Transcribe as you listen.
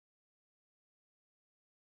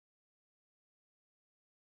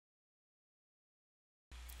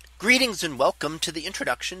Greetings and welcome to the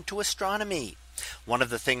introduction to astronomy. One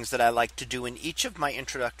of the things that I like to do in each of my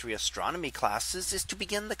introductory astronomy classes is to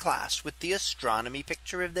begin the class with the astronomy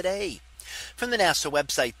picture of the day from the NASA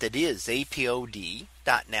website, that is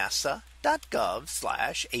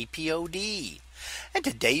apod.nasa.gov/apod. And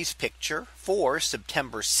today's picture for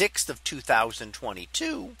September 6th of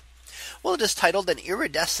 2022. Well, it is titled an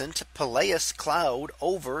iridescent Pileus cloud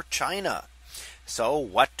over China. So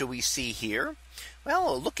what do we see here?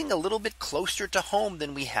 Well, looking a little bit closer to home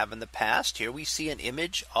than we have in the past. Here we see an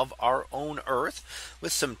image of our own Earth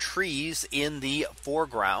with some trees in the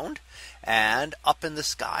foreground. And up in the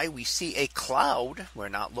sky, we see a cloud. We're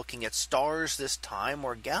not looking at stars this time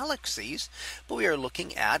or galaxies, but we are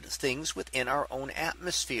looking at things within our own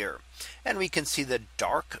atmosphere. And we can see the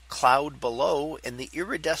dark cloud below and the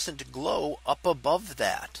iridescent glow up above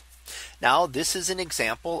that. Now, this is an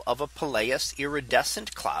example of a Pileus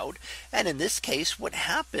iridescent cloud. And in this case, what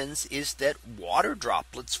happens is that water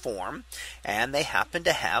droplets form, and they happen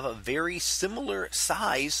to have a very similar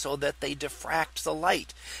size so that they diffract the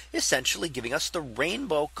light, essentially giving us the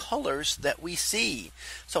rainbow colors that we see.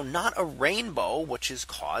 So not a rainbow, which is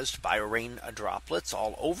caused by rain droplets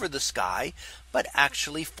all over the sky, but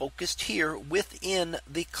actually focused here within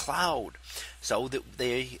the cloud. So that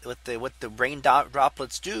what the rain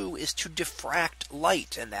droplets do is to diffract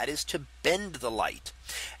light, and that is to bend the light.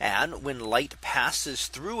 And when light passes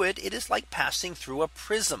through it, it is like passing through a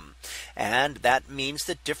prism. And that means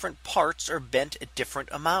that different parts are bent at different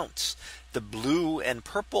amounts. The blue and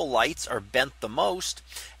purple lights are bent the most,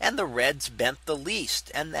 and the reds bent the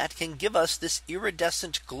least. And that can give us this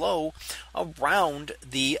iridescent glow around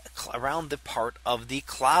the part of the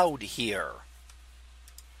cloud here.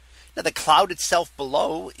 Now, the cloud itself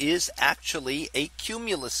below is actually a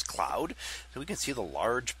cumulus cloud. So we can see the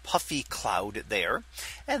large puffy cloud there.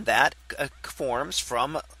 And that forms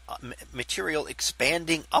from material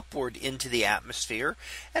expanding upward into the atmosphere,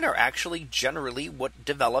 and are actually generally what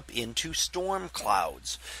develop into storm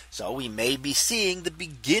clouds. So we may be seeing the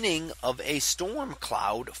beginning of a storm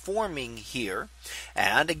cloud forming here.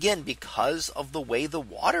 And again, because of the way the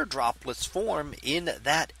water droplets form in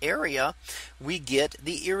that area, we get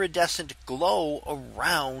the iridescent glow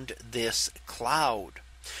around this cloud.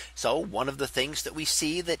 So one of the things that we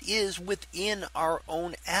see that is within our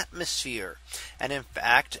own atmosphere. And in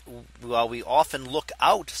fact, while we often look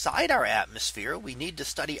outside our atmosphere, we need to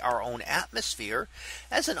study our own atmosphere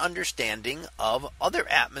as an understanding of other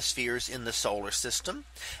atmospheres in the solar system.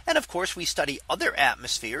 And of course, we study other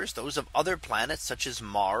atmospheres, those of other planets such as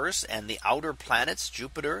Mars and the outer planets,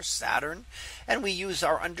 Jupiter, Saturn. And we use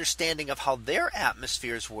our understanding of how their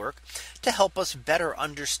atmospheres work to help us better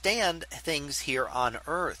understand things here on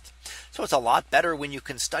Earth. So it's a lot better when you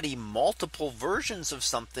can study multiple versions of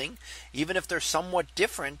something, even if they're somewhat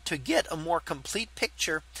different, to get a more complete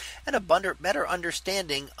picture and a better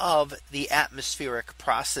understanding of the atmospheric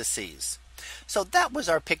processes. So that was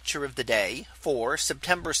our picture of the day for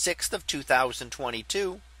September 6th of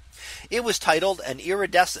 2022. It was titled an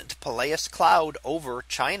iridescent Pileus cloud over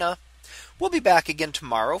China. We'll be back again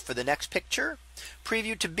tomorrow for the next picture,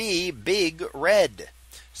 previewed to be big red.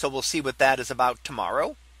 So we'll see what that is about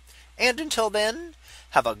tomorrow. And until then,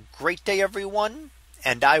 have a great day, everyone,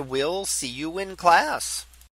 and I will see you in class.